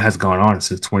and what has gone on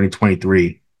since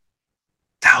 2023,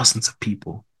 thousands of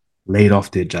people laid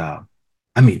off their job.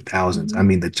 I mean, thousands. I Mm-hmm.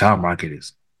 mean, the job market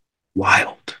is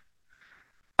wild.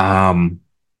 Um,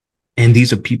 and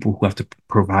these are people who have to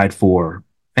provide for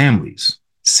families,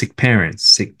 sick parents,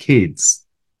 sick kids,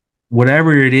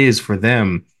 whatever it is for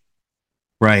them,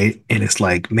 right? And it's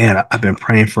like, man, I've been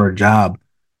praying for a job.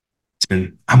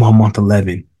 I'm on month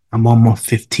 11. I'm on month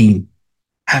 15.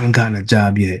 Haven't gotten a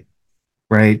job yet,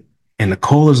 right? And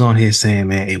Nicole is on here saying,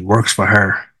 man, it works for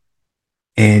her.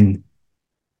 And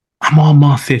I'm on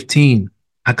month 15.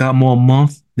 I got more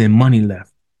month than money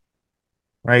left,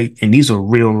 right? And these are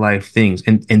real life things.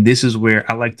 And this is where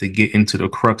I like to get into the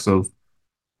crux of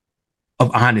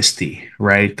honesty,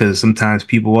 right? Because sometimes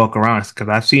people walk around, because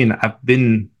I've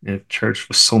been in church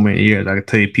for so many years. I can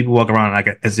tell you, people walk around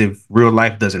like as if real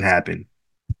life doesn't happen.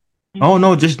 Oh Mm-hmm.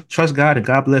 no, just trust God and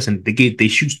God bless. And they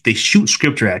shoot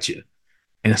scripture at you,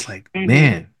 and it's like, Mm-hmm.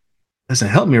 man, doesn't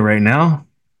help me right now.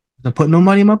 Doesn't put no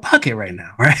money in my pocket right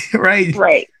now, right? Right?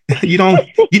 Right. You're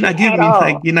not giving At me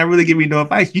like all. you're not really giving me no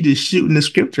advice. You just shooting the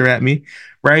scripture at me,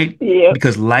 right? Yep.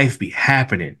 Because life be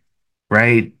happening,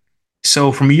 right?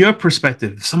 So from your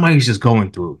perspective, somebody's just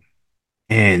going through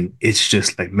and it's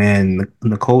just like, man,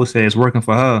 Nicole says it's working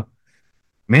for her.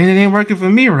 Man, it ain't working for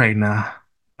me right now.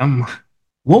 I'm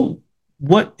what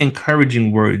what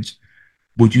encouraging words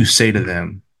would you say to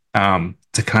them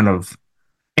to kind of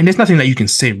and there's nothing that you can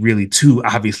say really to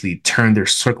obviously turn their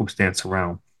circumstance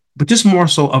around, but just more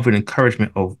so of an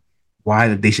encouragement of why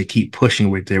that they should keep pushing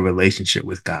with their relationship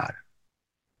with God?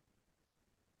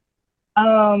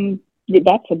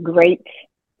 That's a great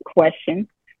question.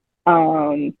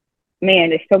 Um, Man,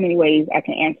 there's so many ways I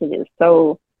can answer this.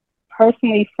 So,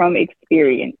 personally, from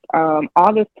experience,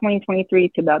 August 2023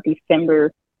 to about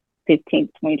December 15th,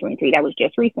 2023, that was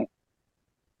just recent.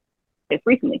 Just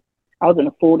recently, I was in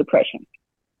a full depression.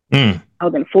 Mm, I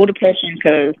was in full depression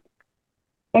because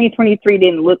 2023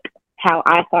 didn't look how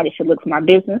I thought it should look for my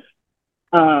business.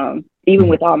 Even mm,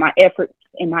 with all my efforts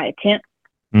and my attempts,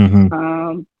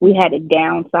 mm-hmm, we had to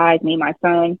downsize. Me and my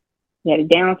son, we had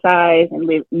to downsize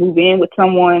and move in with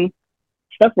someone.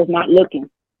 Stuff was not looking.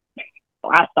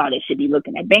 I thought it should be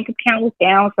looking. That bank account was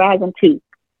downsizing too,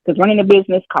 because running a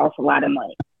business costs a lot of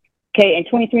money. Okay, in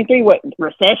 2023, what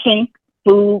recession,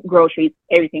 food, groceries,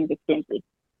 everything's expensive.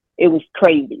 It was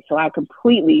crazy. So I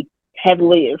completely have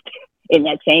lived in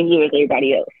that same year as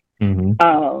everybody else. mm-hmm,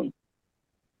 Um,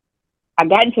 I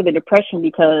got into the depression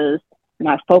because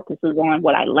my focus was on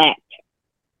what I lacked,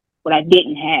 what I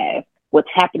didn't have, what's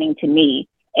happening to me,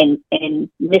 and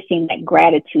missing that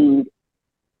gratitude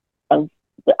of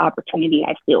the opportunity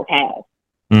I still have,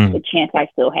 the mm, chance I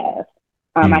still have.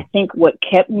 I mm, think what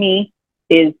kept me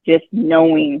is just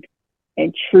knowing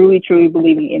and truly, truly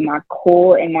believing in my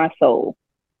core and my soul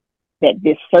that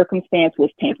this circumstance was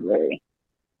temporary.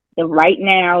 The right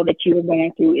now that you are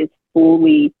going through is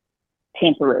fully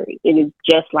temporary. It is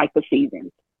just like the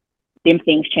seasons. Them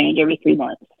things change every 3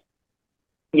 months.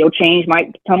 Your change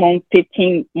might come on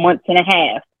 15 months and a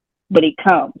half, but it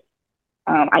comes.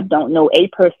 I don't know a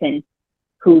person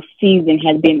whose season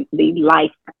has been the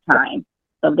lifetime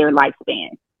of their lifespan.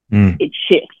 mm, It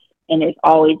shifts, and there's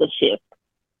always a shift.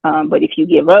 But if you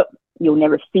give up, you'll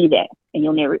never see that, and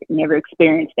you'll never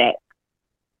experience that.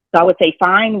 So I would say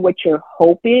find what your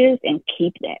hope is and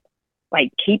keep that.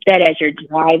 Like keep that as your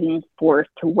driving force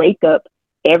to wake up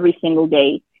every single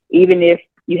day, even if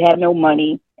you have no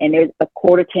money and there's a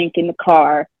quarter tank in the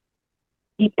car.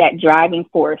 Keep that driving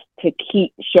force to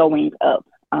keep showing up,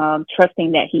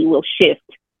 trusting that He will shift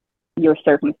your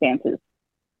circumstances,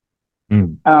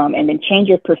 mm, and then change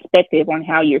your perspective on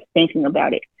how you're thinking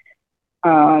about it.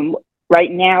 Um, right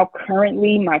now,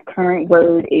 currently, my current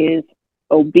word is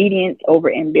obedience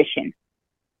over ambition.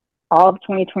 All of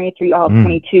 2023, all of mm,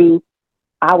 22,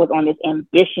 I was on this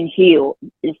ambition hill,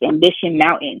 this ambition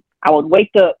mountain. I would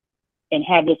wake up and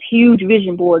have this huge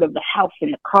vision board of the house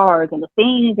and the cars and the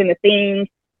things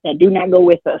that do not go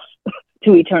with us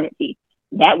to eternity.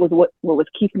 That was what was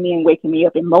keeping me and waking me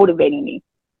up and motivating me.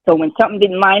 So when something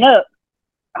didn't line up,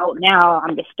 oh, now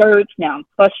I'm discouraged. Now I'm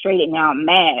frustrated. Now I'm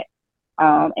mad.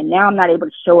 And now I'm not able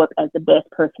to show up as the best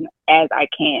person as I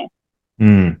can.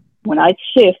 mm. When I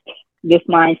shift this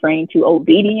mind frame to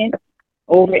obedience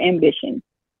over ambition,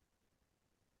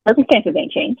 circumstances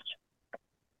ain't changed.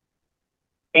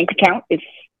 Bank account is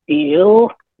still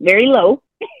very low.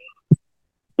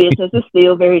 Business is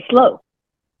still very slow.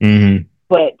 Mhm.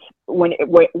 But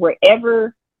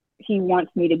wherever He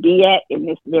wants me to be at in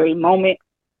this very moment,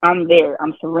 I'm there.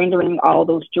 I'm surrendering all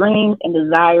those dreams and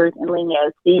desires and laying at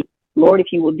His feet. Lord, if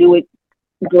you will do it,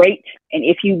 great. And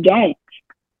if you don't,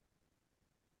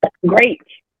 great.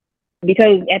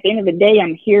 Because at the end of the day,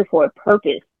 I'm here for a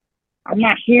purpose. I'm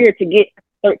not here to get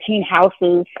 13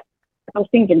 houses. Those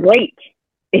things are great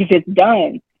if it's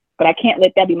done, but I can't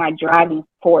let that be my driving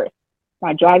force.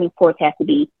 My driving force has to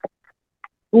be,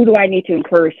 who do I need to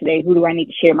encourage today? Who do I need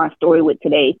to share my story with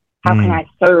today? How can Mm,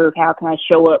 I serve? How can I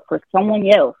show up for someone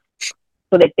else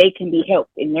so that they can be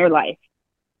helped in their life?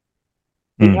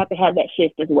 We mm. have to have that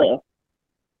shift as well.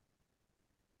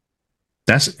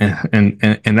 That's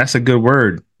and that's a good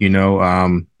word,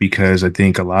 because I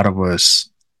think a lot of us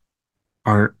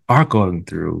are going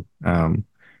through.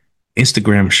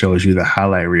 Instagram shows you the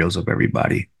highlight reels of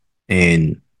everybody,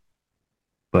 and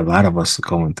but a lot of us are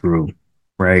going through,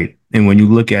 right? And when you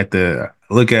look at I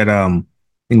think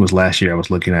it was last year I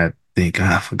was looking at.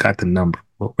 I forgot the number.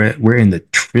 But we're in the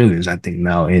trillions, I think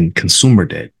now in consumer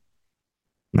debt,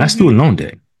 not Mm-hmm. student loan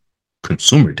debt,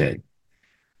 consumer debt,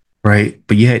 right?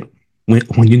 But yet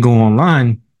when you go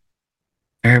online,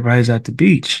 everybody's at the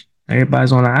beach.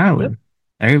 Everybody's on an Yep. island.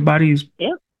 Everybody's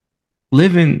Yep.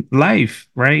 living life,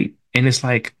 right? And it's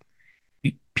like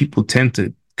people tend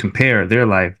to compare their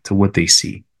life to what they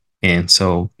see. And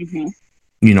so,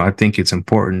 Mm-hmm. I think it's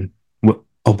important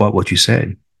about what you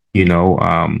said. You know,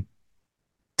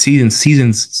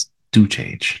 seasons do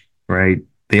change, right?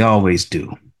 They always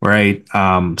do, right?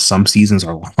 Some seasons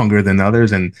are longer than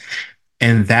others, and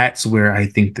that's where I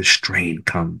think the strain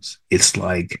comes. It's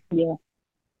like, Yeah.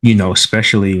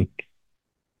 especially,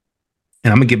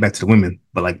 and I'm gonna get back to the women,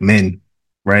 but like men,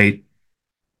 right?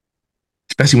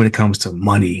 especially when it comes to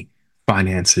money,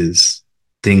 finances,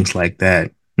 things like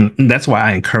that. And that's why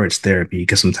I encourage therapy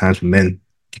because sometimes when men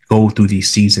go through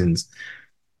these seasons,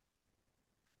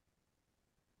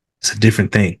 it's a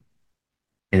different thing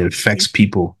and it Mm-hmm. affects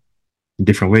people in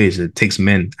different ways. It takes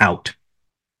men out,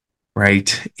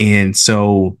 right? And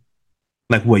so,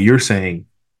 like what you're saying,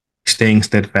 staying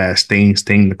steadfast,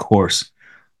 staying the course,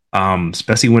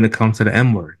 especially when it comes to the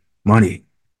M word, money,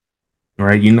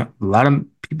 right? You know, a lot of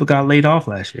people got laid off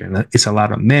last year, and it's a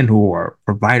lot of men who are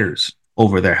providers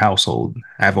over their household,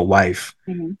 have a wife,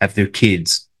 Mm-hmm. have their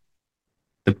kids.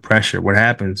 The pressure, what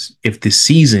happens if the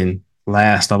season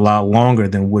lasts a lot longer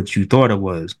than what you thought it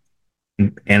was?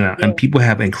 And Yeah. people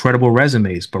have incredible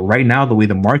resumes, but right now the way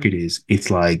the market is, it's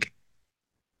like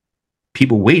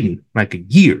people waiting like a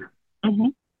year Mm-hmm.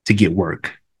 to get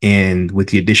work. And with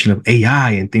the addition of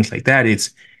AI and things like that,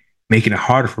 it's making it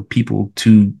harder for people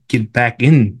to get back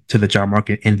into the job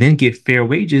market and then get fair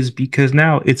wages because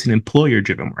now it's an employer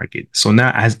driven market. So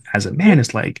now as a man, Yeah.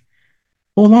 it's like,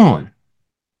 hold on,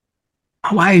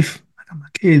 my wife, I got my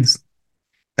kids.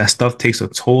 That stuff takes a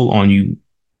toll on you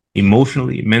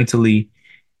emotionally, mentally,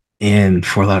 and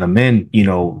for a lot of men, you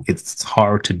know, it's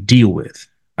hard to deal with.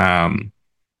 Um,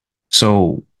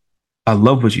 so I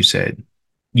love what you said,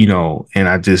 you know, and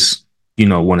I just, you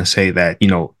know, want to say that, you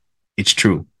know, it's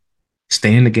true.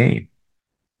 Stay in the game.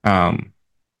 Um,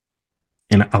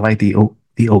 and I like the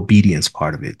obedience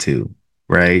part of it too,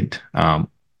 right?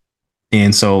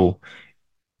 And so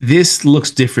this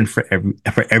looks different for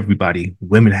everybody.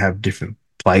 Women have different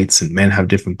plights and men have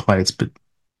different plights, but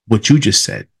what you just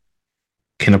said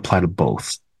can apply to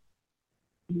both.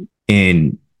 Mm-hmm.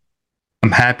 And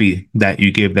I'm happy that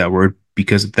you gave that word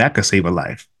because that could save a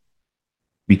life.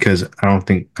 Because I don't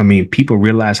think, I mean, people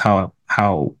realize how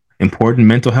important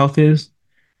mental health is.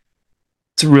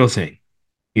 It's a real thing,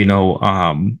 you know,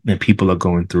 and people are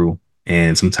going through,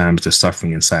 and sometimes they're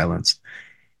suffering in silence.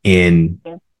 And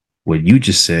Yeah. what you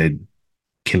just said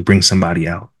can bring somebody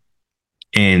out,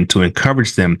 and to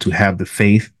encourage them to have the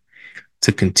faith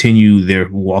to continue their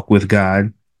walk with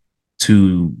God,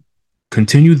 to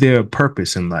continue their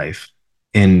purpose in life,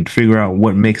 and figure out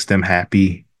what makes them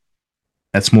happy.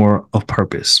 That's more of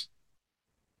purpose.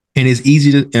 And it's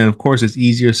easy to, and of course, it's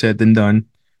easier said than done,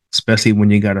 especially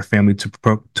when you got a family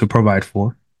to provide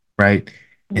for, right?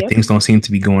 And Yep. things don't seem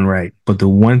to be going right. But the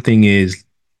one thing is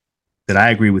that I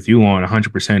agree with you on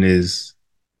 100% is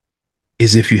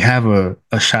if you have a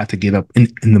shot to get up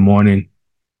in the morning,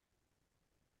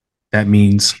 that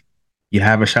means you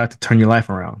have a shot to turn your life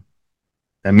around.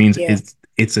 That means Yeah.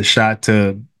 it's a shot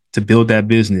to build that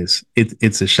business.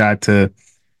 It's a shot to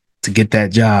get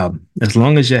that job. As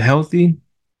long as you're healthy,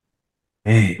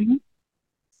 man, Mm-hmm.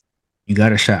 you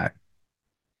got a shot.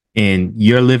 And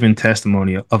you're living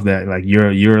testimony of that. Like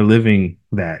you're living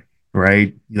that,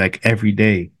 right? Like every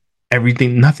day.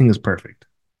 Everything, nothing is perfect.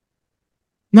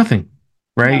 Nothing.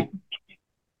 No. Right?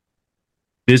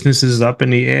 Business is up in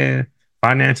the air,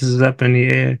 finances is up in the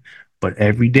air, but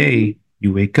every Mm-hmm. day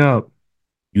you wake up,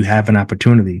 you have an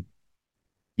opportunity.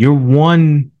 You're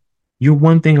one you're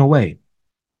one thing away,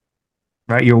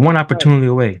 right? You're one Right. opportunity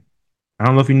away. I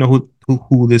don't know if you know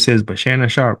who this is, but Shannon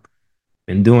Sharp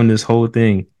been doing this whole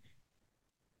thing.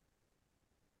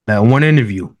 That one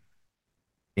interview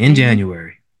in Mm-hmm.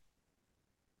 January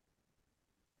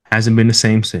hasn't been the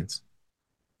same since.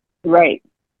 Right.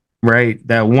 Right?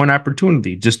 That one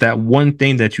opportunity, just that one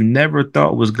thing that you never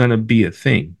thought was gonna be a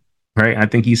thing. Right? I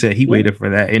think he said he Yeah. waited for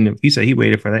that and he said he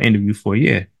waited for that interview for a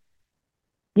year.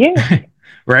 Yeah.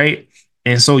 Right?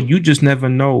 And so you just never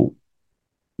know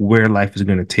where life is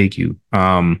gonna take you.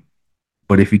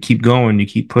 But if you keep going, you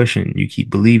keep pushing, you keep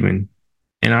believing,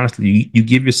 and honestly, you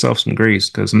give yourself some grace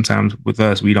because sometimes with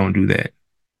us we don't do that.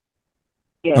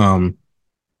 Yes. Um,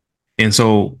 and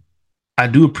so I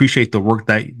do appreciate the work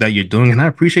that you're doing, and I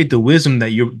appreciate the wisdom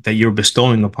that you're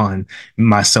bestowing upon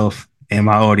myself and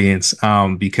my audience.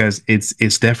 Because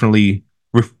it's definitely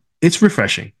it's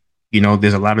refreshing. You know,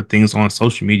 there's a lot of things on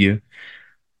social media,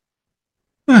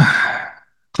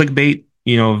 clickbait.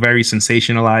 You know, very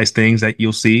sensationalized things that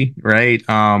you'll see, right?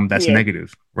 That's Yes.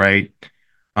 negative, right?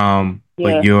 But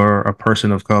Yeah. you're a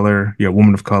person of color, you're a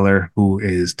woman of color who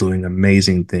is doing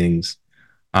amazing things.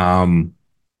 Um,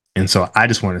 and so I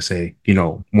just want to say, you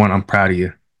know, one, I'm proud of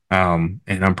you. And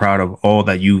I'm proud of all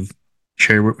that you've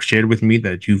shared with me,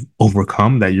 that you've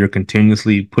overcome, that you're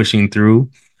continuously pushing through.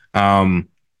 Um,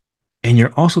 and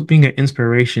you're also being an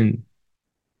inspiration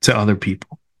to other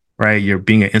people, right? You're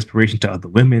being an inspiration to other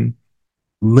women,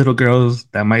 little girls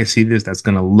that might see this, that's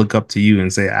going to look up to you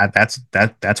and say,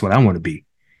 that's what I want to be,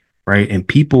 right? And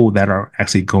people that are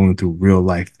actually going through real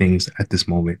life things at this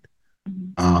moment.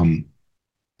 um,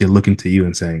 they're looking to you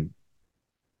and saying,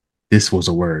 this was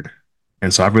a word.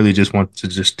 And so I really just want to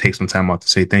just take some time out to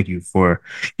say thank you for,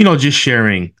 just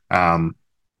sharing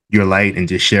your light and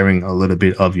just sharing a little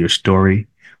bit of your story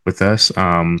with us.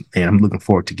 And I'm looking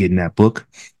forward to getting that book.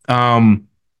 Um,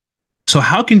 so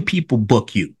how can people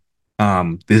book you?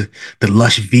 The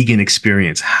Lush Vegan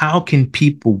Experience. How can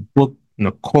people book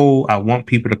Nicole? I want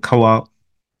people to go out.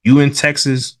 You in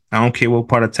Texas? I don't care what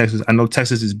part of Texas. I know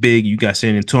Texas is big. You got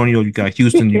San Antonio, you got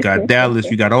Houston, you got Dallas,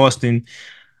 you got Austin.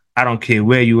 I don't care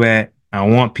where you at. I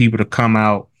want people to come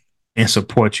out and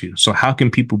support you. So how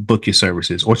can people book your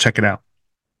services or check it out?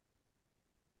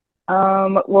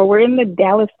 Well, we're in the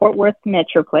Dallas Fort Worth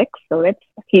Metroplex, so that's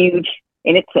huge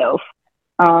in itself.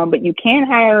 But you can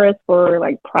hire us for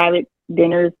like private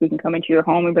dinners. We can come into your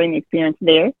home and bring the experience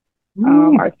there.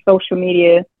 Our social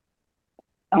media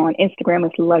on Instagram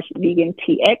is Lush Vegan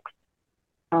TX.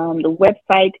 The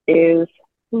website is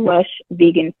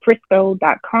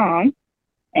lushveganfrisco.com.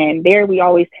 And there we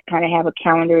always kind of have a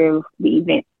calendar of the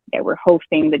events that we're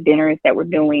hosting, the dinners that we're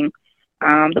doing,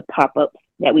 the pop-ups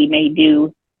that we may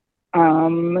do.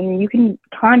 And you can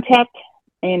contact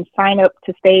and sign up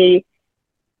to stay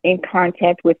in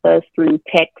contact with us through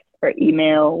text or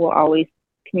email. We'll always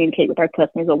communicate with our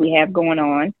customers what we have going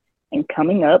on and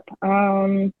coming up.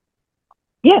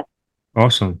 Yeah.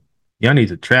 Awesome. Y'all need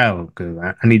to travel because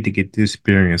I need to get this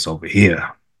experience over here.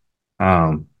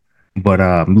 Um, but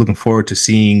I'm looking forward to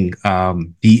seeing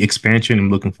the expansion. I'm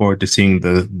looking forward to seeing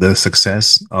the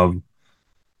success of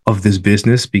this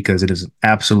business because it is an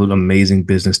absolute amazing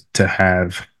business to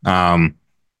have. And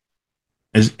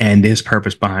there's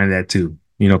purpose behind that too.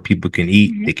 People can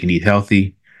eat, Mm-hmm. they can eat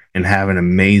healthy, and have an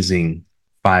amazing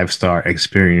 5-star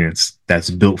experience that's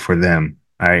built for them.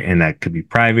 All right, and that could be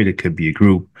private, it could be a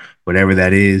group, whatever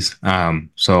that is.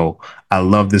 So I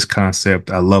love this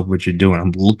concept. I love what you're doing.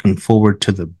 I'm looking forward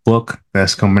to the book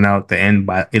that's coming out the end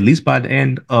by at least by the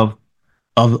end of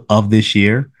this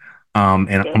year. And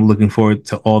Yeah. I'm looking forward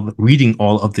to reading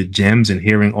all of the gems and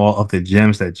hearing all of the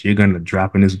gems that you're going to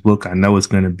drop in this book. I know it's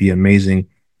going to be amazing.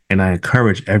 And I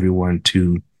encourage everyone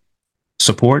to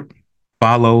support,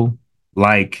 follow,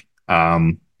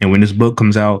 and when this book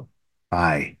comes out,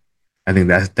 buy. I think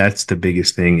that's the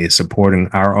biggest thing is supporting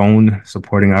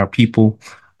our people,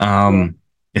 Yeah.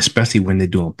 especially when they're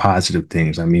doing positive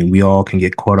things. I mean, we all can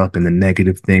get caught up in the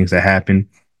negative things that happen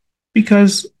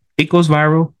because it goes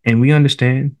viral and we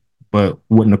understand. But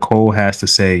what Nicole has to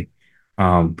say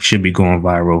should be going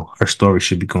viral. Her story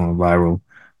should be going viral.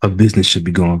 Her business should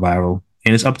be going viral.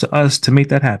 And it's up to us to make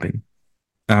that happen.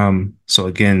 So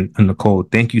again, Nicole,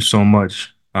 thank you so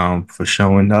much for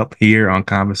showing up here on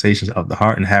Conversations of the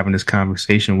Heart and having this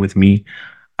conversation with me.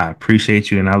 I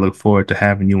appreciate you and I look forward to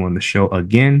having you on the show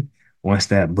again once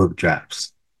that book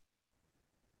drops.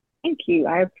 Thank you.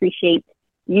 I appreciate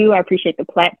you. I appreciate the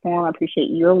platform. I appreciate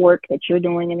your work that you're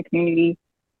doing in the community,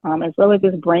 as well as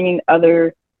just bringing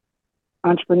other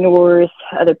entrepreneurs,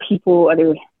 other people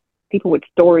with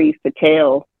stories to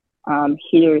tell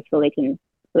here, so they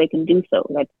can do so.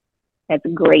 That's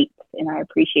great, and I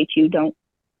appreciate you. Don't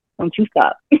you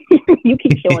stop. You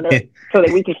keep showing up so that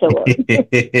we can show up.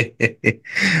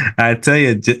 I tell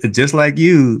you, just like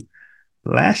you,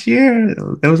 last year,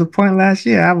 there was a point last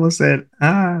year I was said,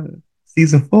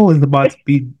 season 4 is about to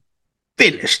be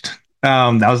finished.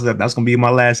 That's gonna be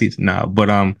my last season now. But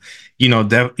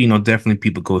definitely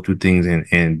people go through things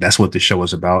and that's what the show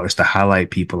is about. It's to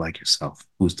highlight people like yourself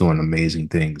who's doing amazing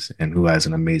things and who has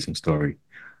an amazing story.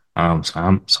 So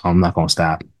I'm not gonna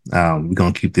stop. We're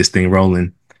gonna keep this thing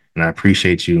rolling, and I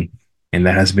appreciate you. And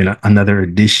that has been another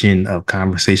edition of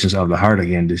Conversations of the Heart.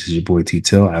 Again, this is your boy T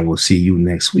Till. I will see you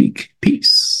next week.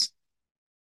 Peace.